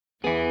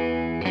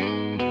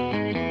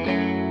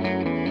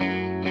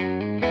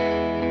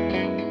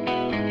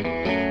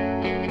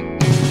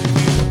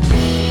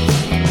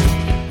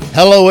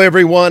Hello,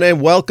 everyone, and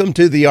welcome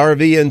to the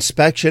RV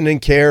Inspection and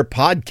Care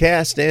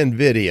podcast and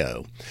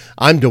video.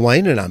 I'm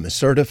Dwayne, and I'm a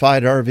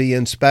certified RV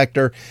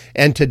inspector,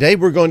 and today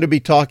we're going to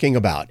be talking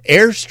about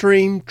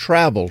Airstream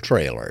travel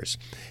trailers,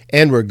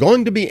 and we're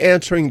going to be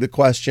answering the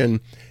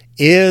question,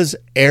 is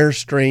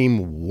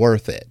Airstream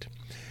worth it?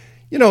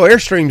 You know,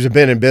 Airstreams have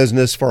been in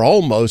business for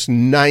almost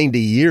 90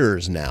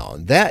 years now.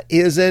 That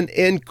is an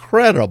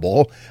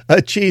incredible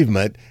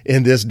achievement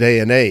in this day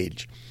and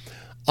age.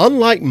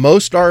 Unlike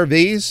most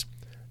RVs,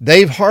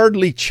 they've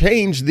hardly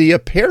changed the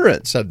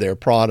appearance of their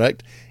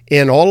product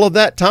in all of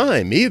that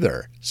time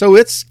either. So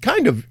it's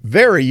kind of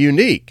very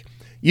unique.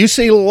 You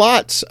see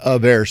lots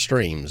of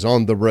Airstreams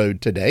on the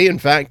road today. In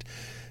fact,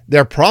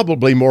 they're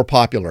probably more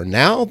popular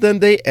now than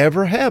they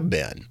ever have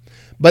been.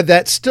 But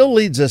that still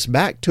leads us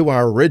back to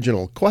our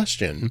original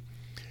question,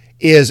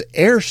 is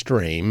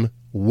Airstream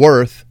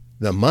worth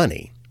the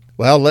money?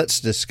 Well, let's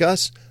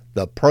discuss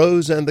the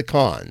pros and the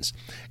cons.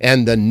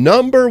 And the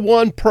number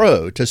one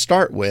pro to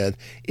start with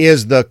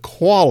is the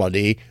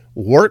quality,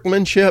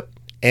 workmanship,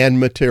 and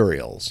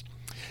materials.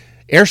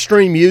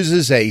 Airstream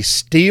uses a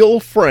steel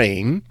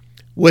frame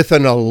with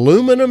an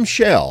aluminum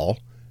shell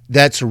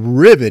that's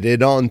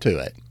riveted onto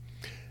it.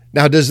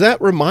 Now, does that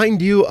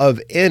remind you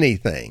of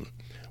anything?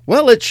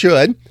 Well, it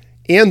should.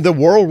 In the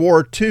World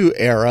War II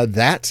era,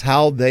 that's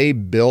how they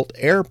built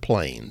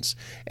airplanes,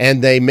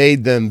 and they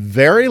made them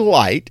very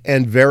light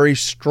and very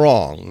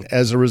strong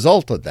as a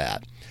result of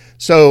that.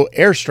 So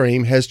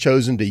Airstream has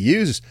chosen to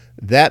use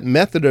that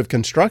method of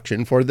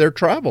construction for their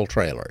travel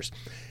trailers.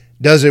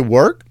 Does it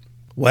work?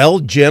 Well,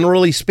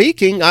 generally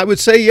speaking, I would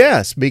say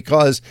yes,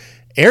 because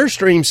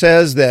Airstream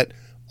says that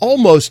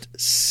almost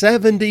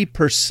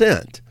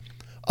 70%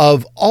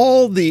 of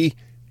all the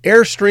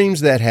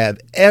Airstreams that have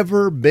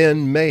ever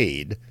been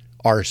made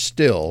are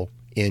still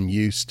in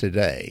use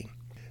today.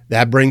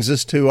 That brings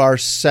us to our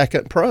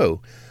second pro.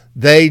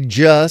 They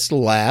just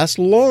last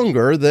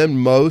longer than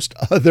most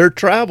other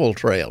travel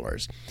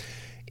trailers.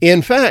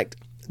 In fact,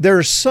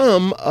 there's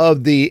some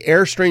of the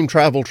Airstream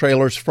travel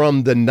trailers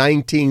from the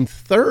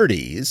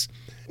 1930s,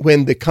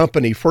 when the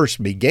company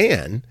first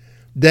began,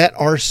 that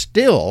are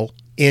still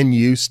in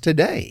use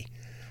today.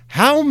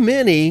 How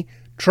many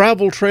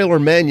travel trailer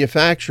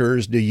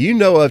manufacturers do you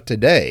know of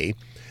today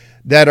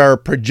that are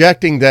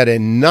projecting that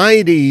in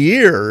 90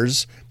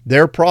 years,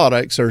 their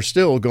products are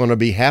still going to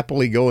be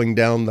happily going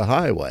down the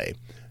highway?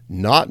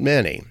 Not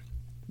many.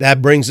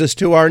 That brings us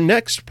to our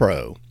next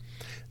pro.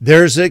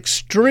 There's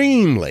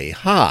extremely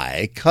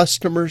high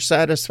customer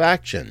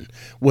satisfaction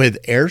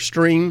with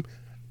Airstream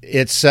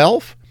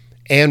itself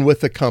and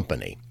with the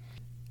company.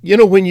 You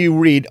know, when you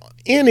read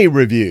any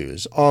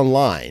reviews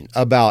online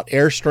about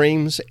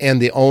Airstreams and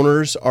the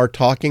owners are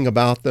talking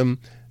about them,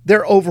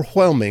 they're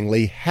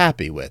overwhelmingly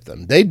happy with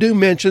them. They do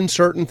mention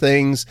certain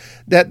things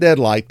that they'd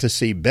like to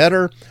see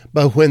better,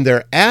 but when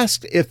they're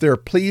asked if they're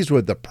pleased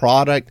with the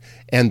product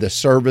and the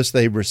service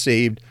they've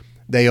received,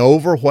 they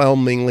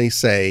overwhelmingly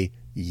say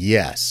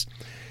yes.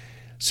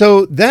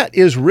 So that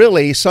is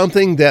really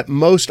something that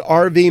most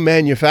RV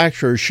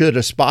manufacturers should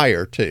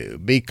aspire to,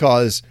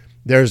 because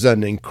there's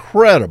an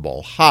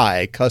incredible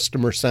high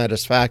customer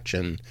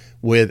satisfaction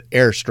with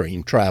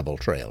Airstream travel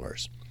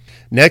trailers.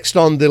 Next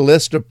on the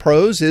list of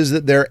pros is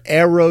that they're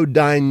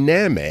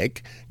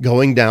aerodynamic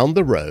going down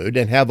the road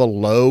and have a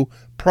low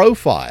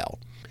profile.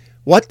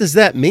 What does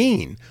that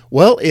mean?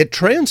 Well, it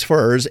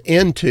transfers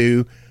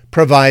into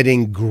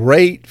providing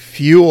great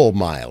fuel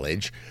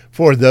mileage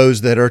for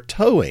those that are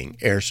towing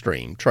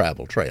Airstream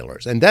travel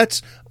trailers, and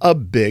that's a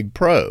big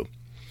pro.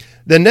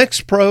 The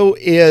next pro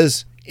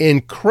is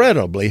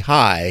incredibly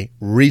high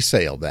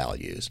resale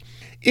values.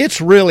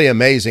 It's really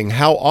amazing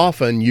how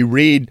often you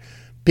read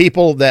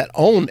people that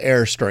own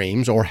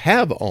Airstreams or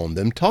have owned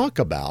them talk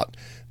about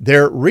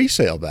their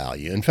resale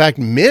value. In fact,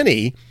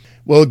 many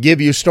will give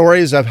you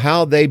stories of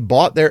how they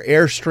bought their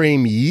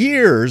Airstream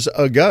years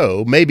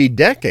ago, maybe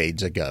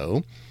decades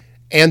ago,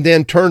 and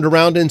then turned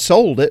around and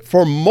sold it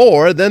for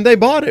more than they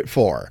bought it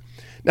for.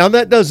 Now,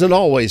 that doesn't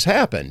always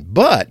happen,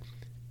 but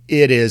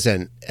it is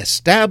an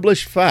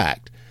established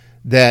fact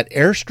that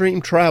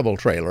Airstream travel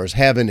trailers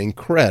have an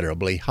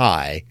incredibly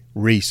high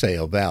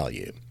resale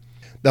value.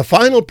 The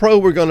final pro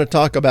we're going to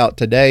talk about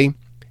today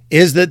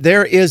is that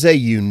there is a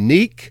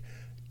unique,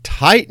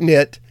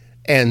 tight-knit,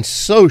 and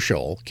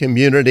social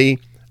community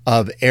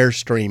of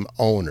Airstream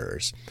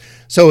owners.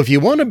 So if you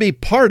want to be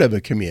part of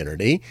a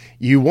community,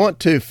 you want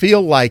to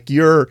feel like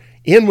you're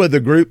in with a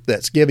group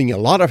that's giving you a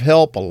lot of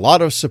help, a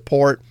lot of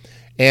support,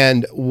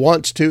 and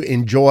wants to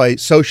enjoy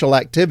social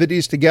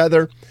activities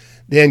together,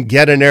 then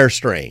get an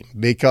Airstream,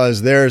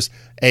 because there's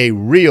a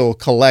real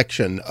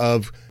collection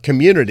of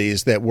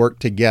communities that work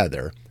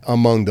together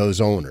among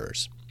those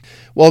owners.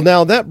 Well,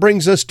 now that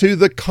brings us to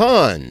the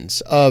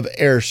cons of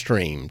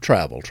Airstream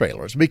travel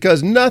trailers,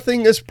 because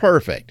nothing is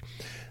perfect.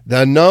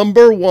 The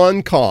number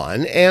one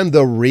con, and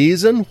the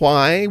reason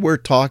why we're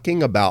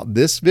talking about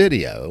this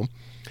video,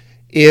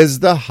 is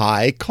the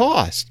high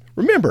cost.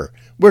 Remember,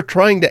 we're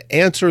trying to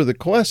answer the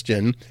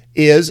question,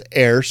 is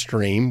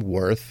Airstream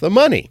worth the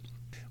money?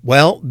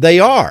 Well, they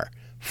are.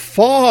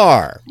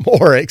 far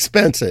more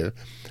expensive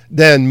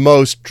than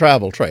most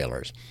travel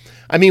trailers.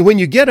 I mean, when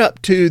you get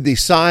up to the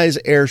size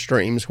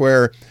Airstreams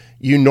where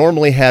you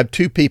normally have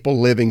two people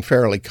living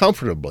fairly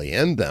comfortably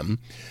in them,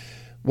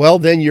 well,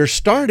 then you're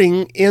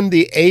starting in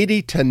the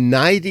 $80,000 to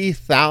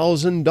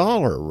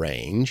 $90,000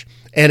 range,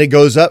 and it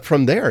goes up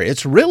from there.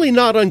 It's really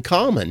not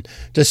uncommon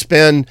to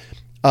spend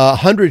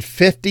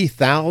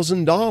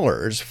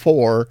 $150,000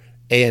 for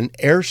an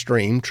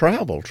Airstream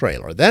travel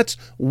trailer. That's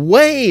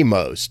way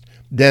most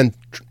than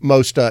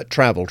most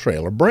travel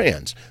trailer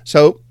brands.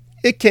 So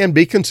it can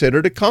be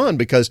considered a con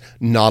because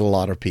not a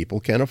lot of people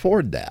can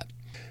afford that.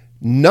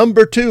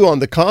 Number 2 on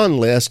the con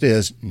list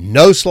is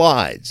no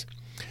slides.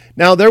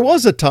 Now, there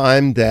was a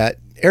time that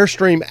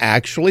Airstream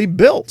actually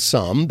built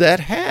some that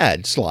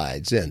had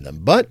slides in them,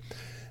 but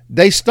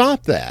they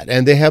stopped that,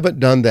 and they haven't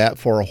done that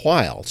for a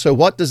while. So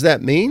what does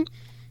that mean?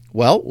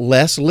 Well,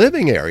 less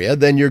living area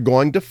than you're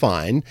going to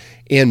find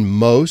in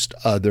most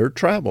other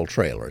travel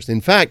trailers.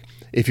 In fact,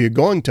 if you're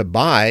going to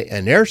buy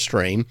an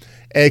Airstream,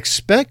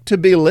 expect to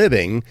be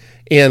living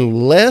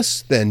in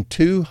less than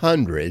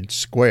 200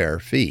 square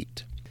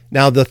feet.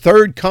 Now, the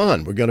third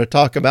con we're going to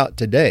talk about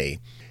today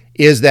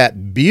is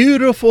that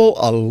beautiful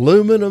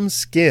aluminum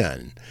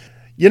skin.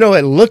 You know,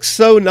 it looks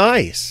so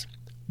nice,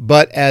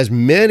 but as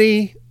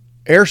many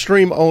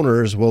Airstream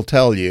owners will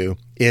tell you,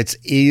 it's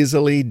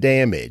easily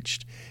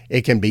damaged.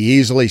 It can be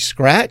easily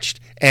scratched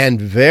and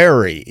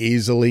very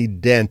easily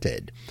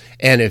dented.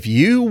 And if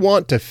you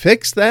want to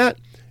fix that,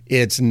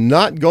 it's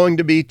not going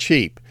to be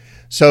cheap.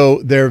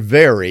 So they're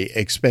very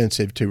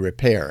expensive to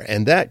repair,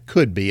 and that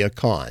could be a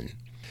con.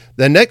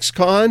 The next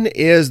con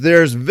is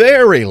there's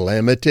very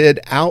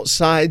limited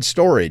outside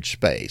storage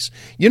space.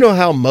 You know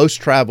how most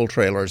travel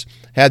trailers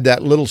had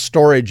that little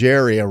storage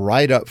area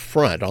right up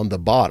front on the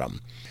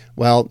bottom?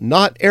 Well,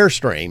 not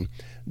Airstream.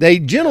 They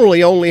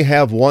generally only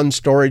have one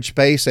storage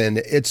space, and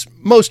it's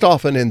most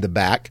often in the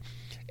back,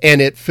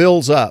 and it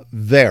fills up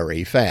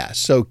very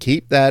fast. So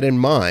keep that in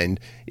mind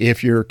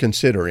if you're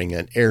considering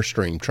an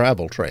Airstream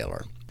travel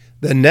trailer.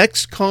 The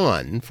next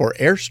con for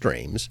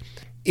Airstreams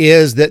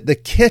is that the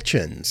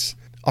kitchens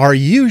are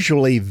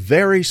usually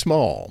very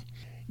small.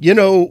 You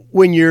know,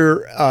 when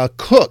you're a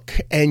cook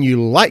and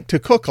you like to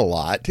cook a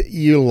lot,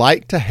 you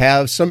like to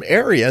have some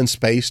area and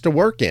space to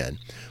work in.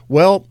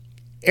 Well,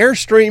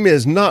 Airstream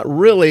is not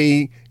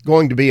really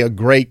going to be a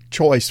great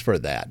choice for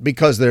that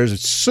because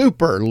there's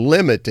super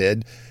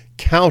limited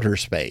counter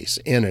space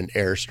in an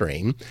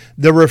Airstream.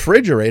 The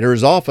refrigerator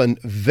is often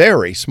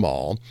very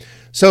small.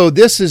 So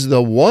this is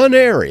the one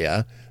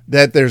area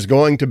that there's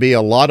going to be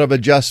a lot of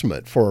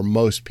adjustment for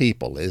most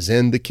people is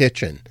in the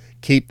kitchen.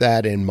 Keep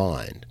that in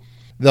mind.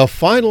 The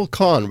final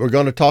con we're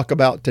going to talk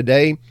about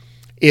today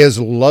is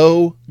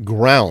low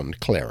ground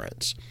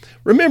clearance.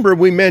 Remember,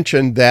 we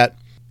mentioned that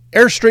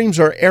Airstreams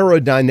are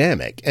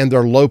aerodynamic and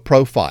they're low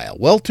profile.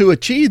 Well, to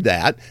achieve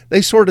that,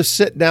 they sort of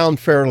sit down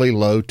fairly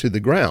low to the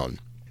ground.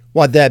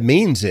 What that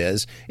means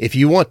is if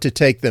you want to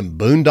take them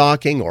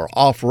boondocking or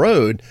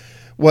off-road,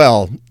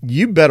 well,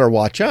 you better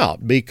watch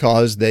out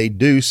because they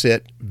do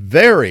sit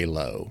very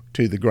low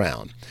to the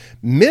ground.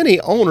 Many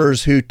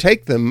owners who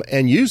take them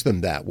and use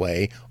them that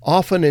way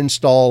often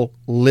install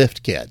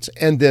lift kits,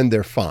 and then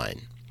they're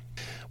fine.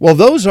 Well,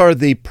 those are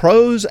the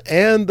pros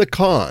and the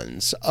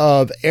cons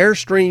of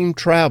Airstream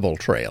travel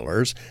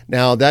trailers.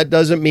 Now, that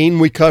doesn't mean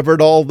we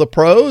covered all the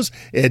pros.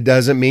 It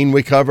doesn't mean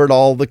we covered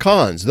all the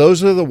cons.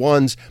 Those are the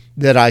ones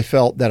that I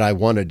felt that I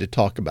wanted to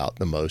talk about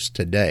the most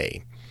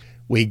today.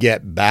 We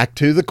get back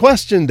to the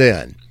question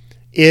then.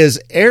 Is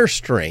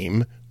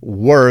Airstream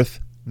worth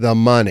the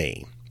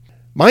money?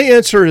 My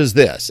answer is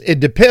this.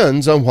 It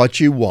depends on what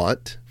you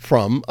want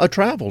from a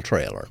travel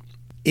trailer.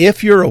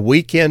 If you're a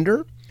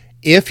weekender,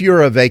 if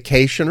you're a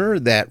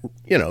vacationer that,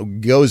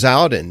 goes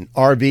out and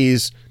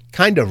RVs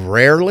kind of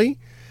rarely,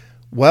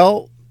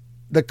 well,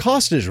 the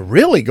cost is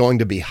really going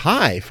to be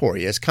high for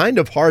you. It's kind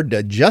of hard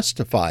to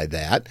justify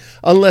that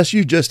unless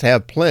you just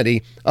have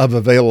plenty of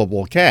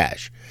available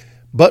cash.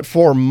 But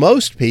for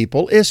most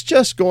people, it's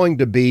just going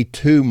to be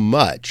too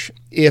much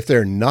if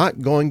they're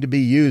not going to be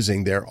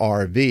using their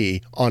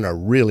RV on a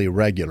really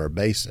regular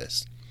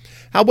basis.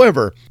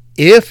 However,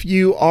 if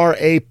you are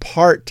a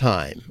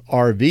part-time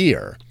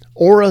RVer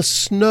or a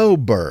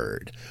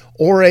snowbird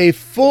or a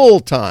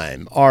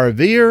full-time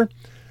RVer,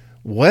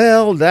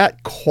 well,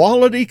 that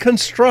quality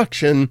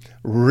construction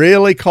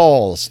really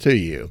calls to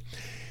you.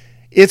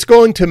 It's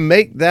going to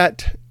make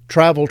that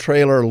travel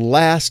trailer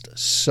last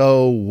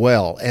so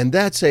well, and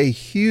that's a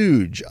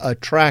huge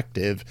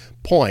attractive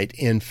point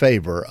in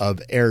favor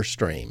of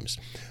Airstreams.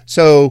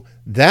 So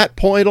that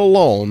point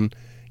alone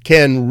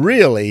can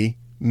really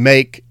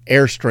make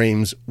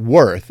Airstreams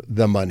worth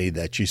the money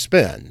that you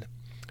spend.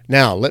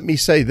 Now, let me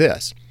say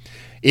this.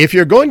 If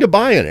you're going to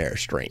buy an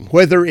Airstream,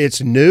 whether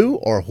it's new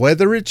or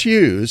whether it's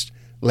used,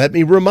 let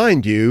me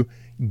remind you,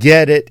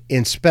 get it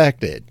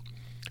inspected.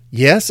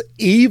 Yes,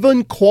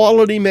 even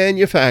quality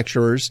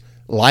manufacturers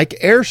like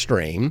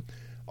Airstream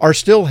are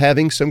still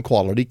having some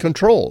quality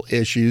control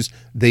issues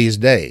these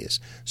days.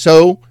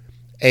 So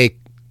a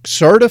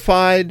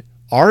certified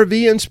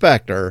RV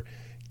Inspector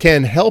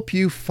can help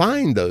you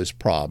find those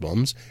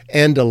problems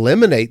and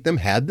eliminate them,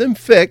 have them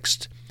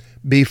fixed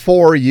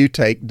before you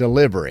take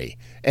delivery.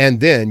 And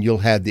then you'll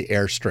have the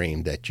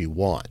Airstream that you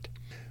want.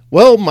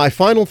 Well, my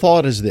final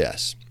thought is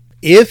this.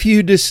 If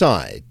you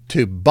decide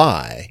to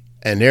buy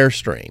an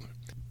Airstream,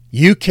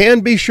 you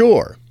can be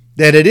sure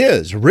that it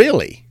is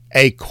really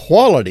a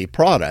quality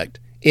product.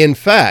 In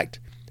fact,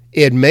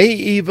 it may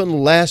even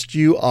last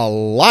you a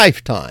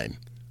lifetime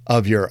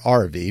of your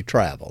RV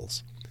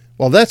travels.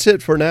 Well, that's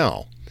it for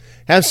now.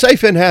 Have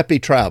safe and happy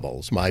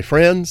travels, my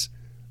friends.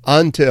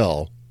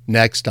 Until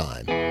next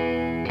time.